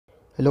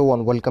Hello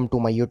and welcome to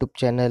my YouTube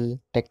channel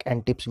Tech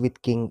and Tips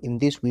with King. In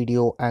this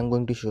video I am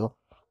going to show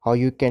how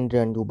you can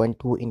run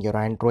Ubuntu in your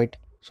Android.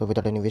 So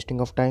without any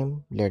wasting of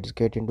time, let's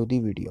get into the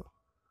video.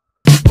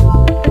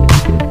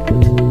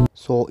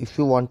 So if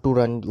you want to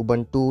run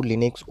Ubuntu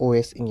Linux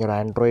OS in your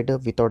Android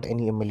without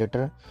any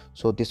emulator,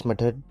 so this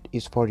method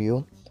is for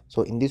you.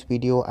 So in this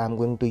video I am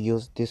going to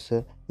use this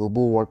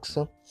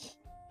Ubuworks.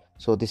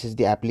 So this is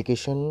the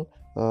application.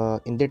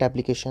 In that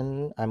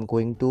application I'm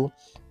going to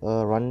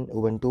run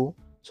Ubuntu.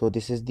 So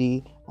this is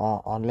the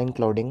online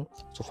clouding.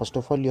 So first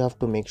of all, you have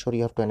to make sure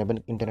you have to enable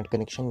internet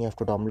connection. You have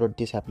to download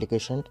this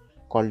application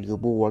called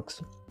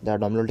Ubuworks. They are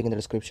downloading in the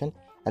description,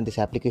 and this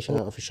application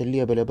is officially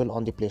available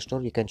on the Play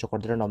Store. You can check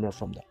out there and download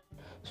from there.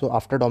 So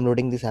after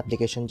downloading this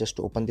application, just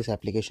open this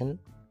application.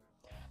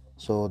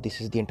 So this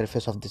is the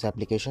interface of this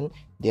application.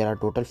 There are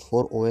total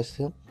 4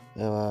 OS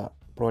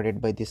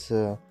provided by this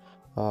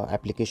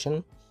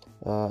application: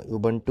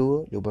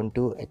 Ubuntu,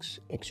 Ubuntu,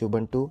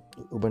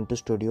 Ubuntu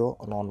Studio,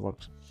 and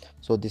onwards.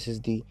 So this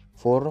is the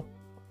 4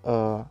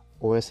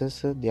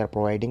 OSs they are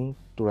providing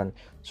to run.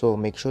 So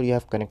make sure you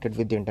have connected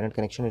with the internet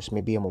connection. It's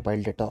maybe a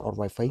mobile data or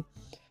Wi-Fi,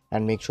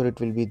 and make sure it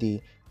will be the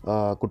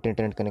good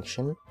internet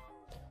connection.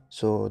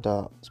 So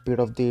the speed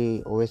of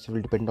the OS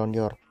will depend on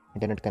your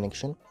internet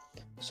connection.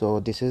 So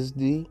this is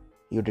the,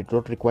 you did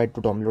not require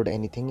to download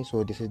anything.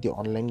 So this is the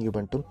online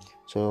Ubuntu.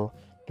 So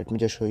let me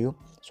just show you.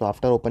 So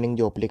after opening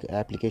the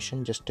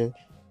application, just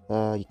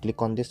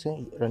click on this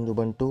run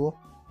Ubuntu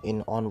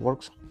in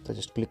onworks. So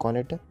just click on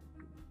it.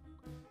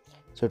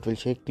 So it will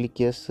say click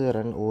yes,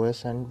 run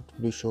OS, and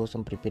it will show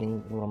some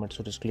preparing environment.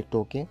 So just click to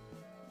OK,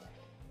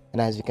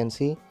 and as you can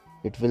see,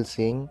 it will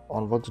saying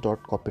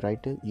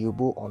onworks.copyright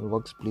ubu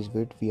onworks, please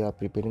wait, we are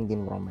preparing the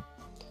environment.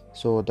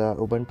 So the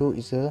Ubuntu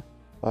is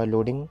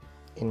loading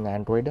in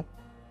Android.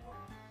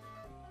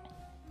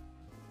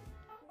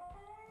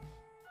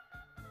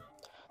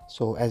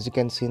 So as you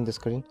can see in the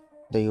screen,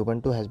 the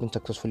Ubuntu has been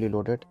successfully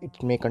loaded.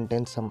 It may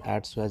contain some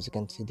ads. So as you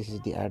can see, this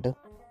is the ad.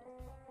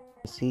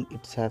 See,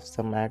 it has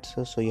some ads,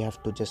 so you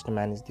have to just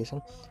manage this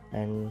one.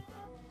 And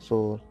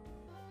so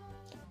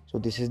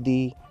this is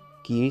the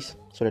keys.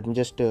 So let me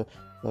just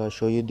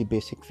show you the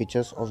basic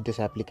features of this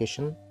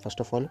application.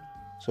 First of all,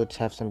 so it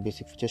has some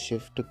basic features: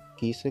 shift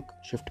keys,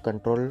 shift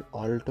control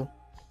alt.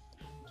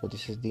 So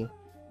this is the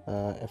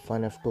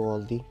F1 F2,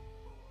 all the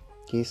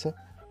keys,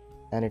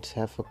 and it's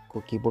have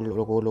a keyboard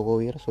logo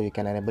here, so you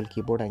can enable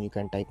keyboard and you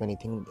can type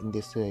anything in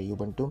this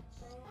Ubuntu.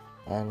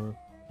 And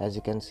as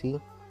you can see,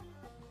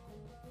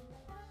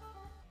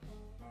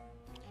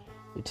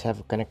 it's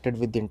have connected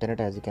with the internet.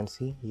 As you can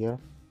see here,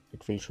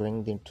 it will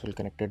showing the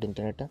connected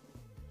internet.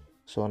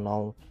 So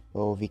now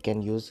we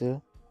can use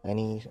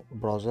any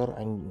browser,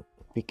 and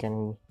we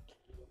can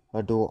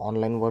do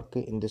online work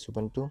in this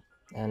Ubuntu.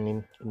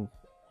 And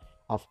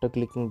after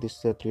clicking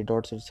this 3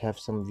 dots, it have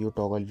some view,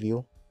 toggle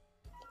view,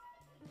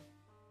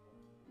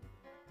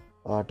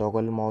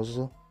 toggle mouse.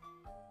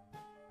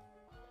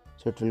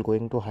 So it will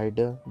going to hide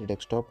the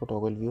desktop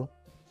toggle view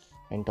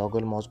and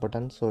toggle mouse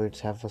button. So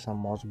it's have some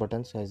mouse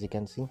buttons. As you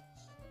can see,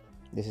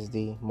 this is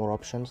the more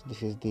options.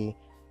 This is the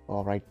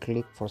right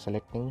click for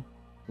selecting.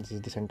 This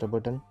is the center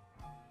button.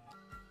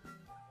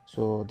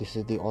 So this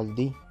is the all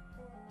the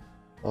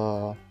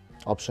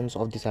options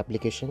of this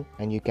application,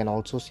 and you can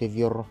also save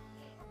your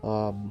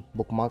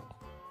bookmark.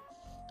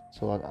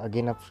 So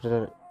again,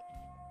 after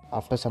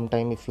some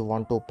time, if you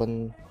want to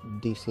open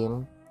the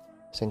same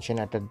session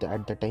at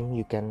the time,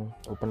 you can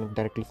open it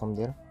directly from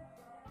there.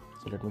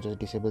 So let me just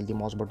disable the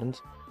mouse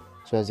buttons.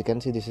 So as you can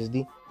see, this is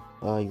the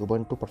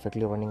Ubuntu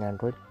perfectly running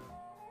Android.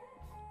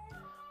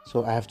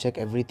 So I have checked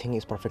everything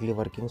is perfectly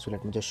working. So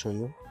let me just show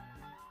you.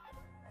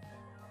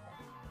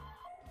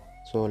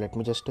 So let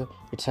me just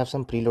it's have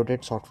some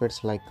preloaded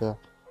softwares like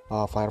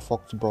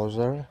Firefox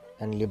Browser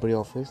and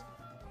Libreoffice.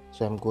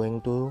 So I'm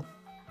going to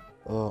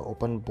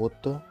open both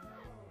to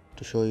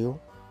show you.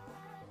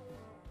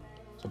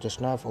 So just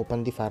now I've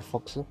opened the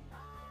Firefox.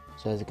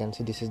 So as you can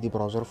see, this is the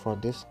browser for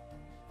this,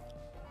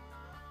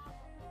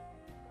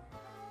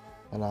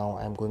 and now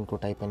I'm going to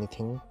type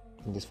anything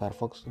in this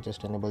Firefox.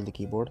 Just enable the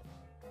keyboard.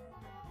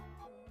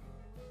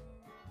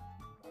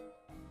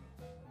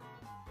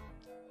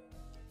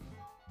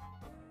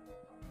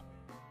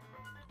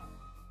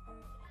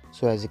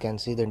 So as you can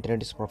see, the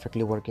internet is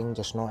perfectly working.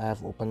 Just now I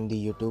have opened the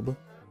YouTube.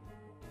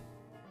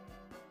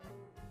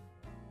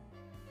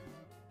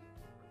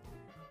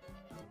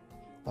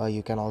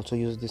 You can also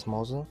use this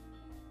mouse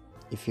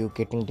if you're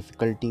getting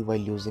difficulty while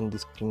using the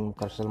screen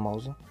cursor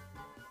mouse.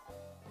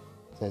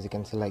 So as you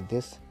can see, like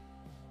this.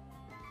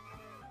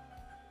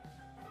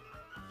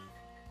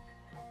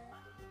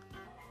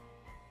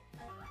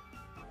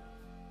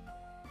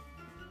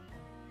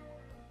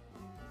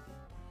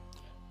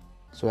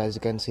 So as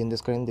you can see in the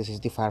screen, this is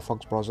the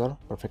Firefox browser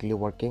perfectly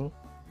working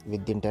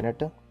with the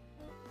internet.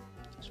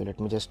 So let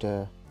me just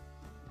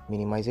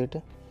minimize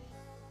it.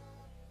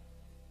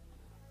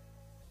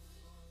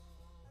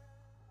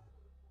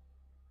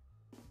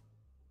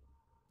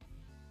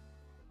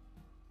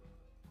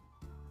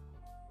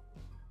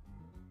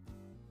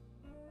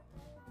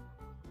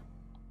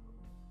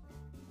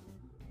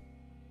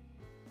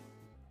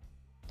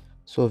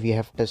 So we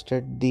have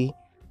tested the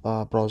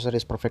browser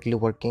is perfectly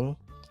working.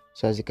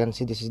 So as you can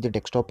see, this is the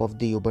desktop of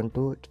the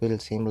Ubuntu. It will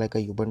seem like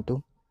a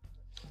Ubuntu.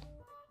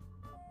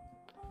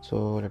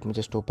 So let me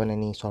just open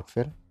any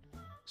software.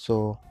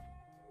 So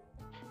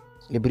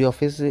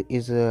Libreoffice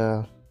is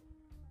a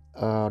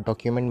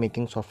document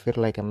making software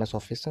like MS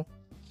Office.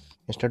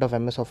 Instead of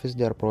MS Office,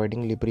 they are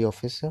providing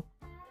Libreoffice.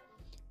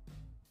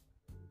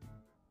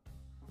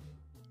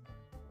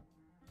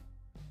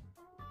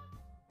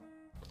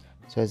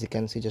 So as you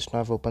can see, just now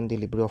I've opened the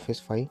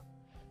Libreoffice file.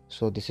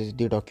 So this is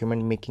the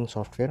document making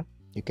software.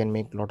 You can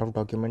make a lot of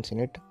documents in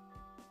it.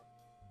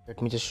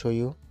 Let me just show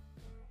you.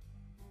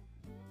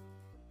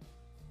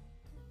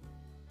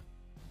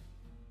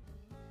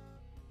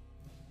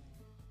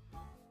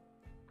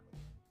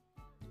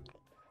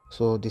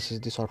 So this is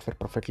the software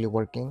perfectly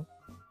working.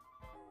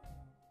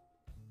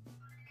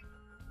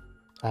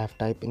 I have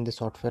typed in the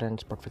software and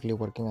it's perfectly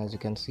working, as you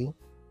can see.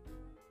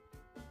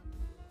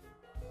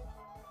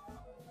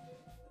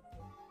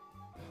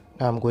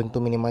 Now I'm going to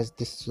minimize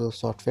this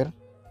software.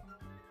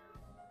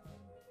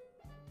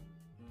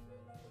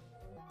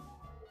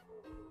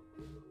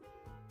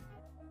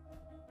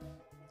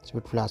 So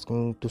it will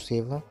asking to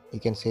save. You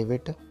can save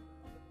it.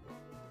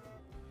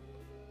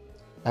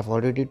 I've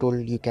already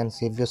told you can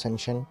save your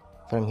session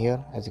from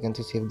here. As you can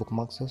see, save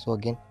bookmarks. So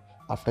again,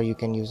 after you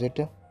can use it.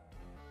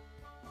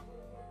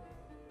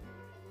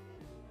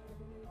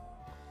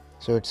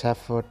 So it's have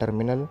a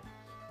terminal.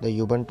 The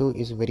Ubuntu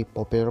is very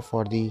popular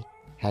for the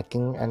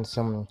hacking and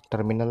some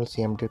terminal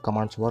CMD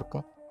commands work.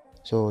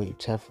 So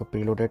it's have a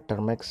preloaded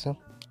termex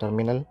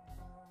terminal.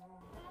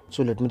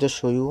 So let me just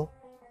show you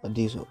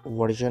this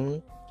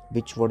version,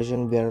 which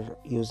version we are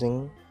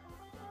using.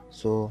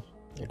 So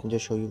let me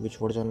just show you which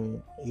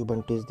version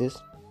Ubuntu is this.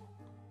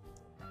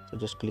 So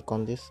just click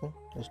on this,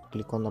 just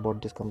click on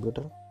about this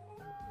computer,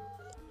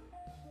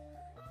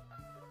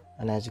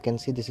 and as you can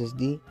see, this is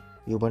the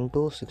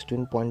Ubuntu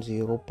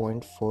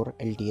 16.0.4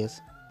 LTS.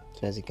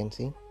 So as you can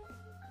see,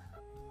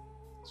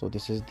 so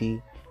this is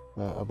the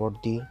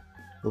about the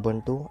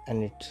Ubuntu,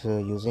 and it's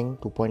using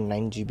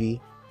 2.9 GB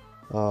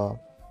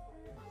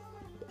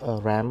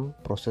RAM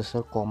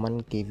processor,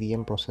 common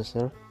KVM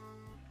processor,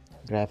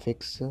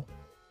 graphics,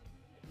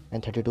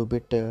 and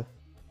 32-bit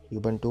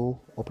Ubuntu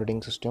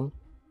operating system,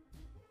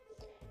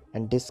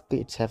 and disk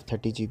it's have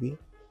 30 GB.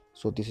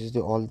 So this is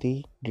the all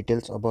the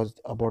details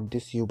about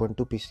this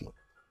Ubuntu PC.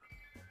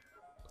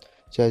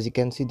 So as you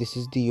can see, this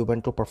is the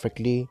Ubuntu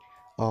perfectly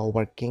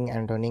working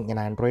and running in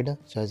Android.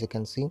 So as you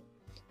can see,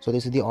 so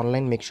this is the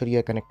online. Make sure you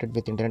are connected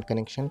with internet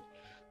connection.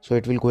 So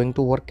it will going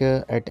to work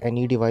at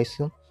any device,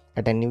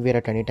 at anywhere,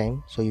 at any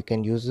time. So you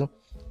can use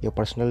your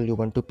personal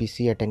Ubuntu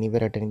PC at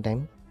anywhere, at any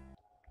time.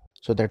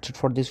 So that's it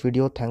for this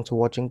video. Thanks for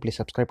watching. Please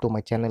subscribe to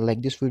my channel,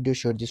 like this video,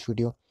 share this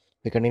video.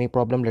 If you got any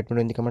problem, let me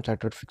know in the comments. I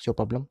try to fix your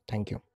problem. Thank you.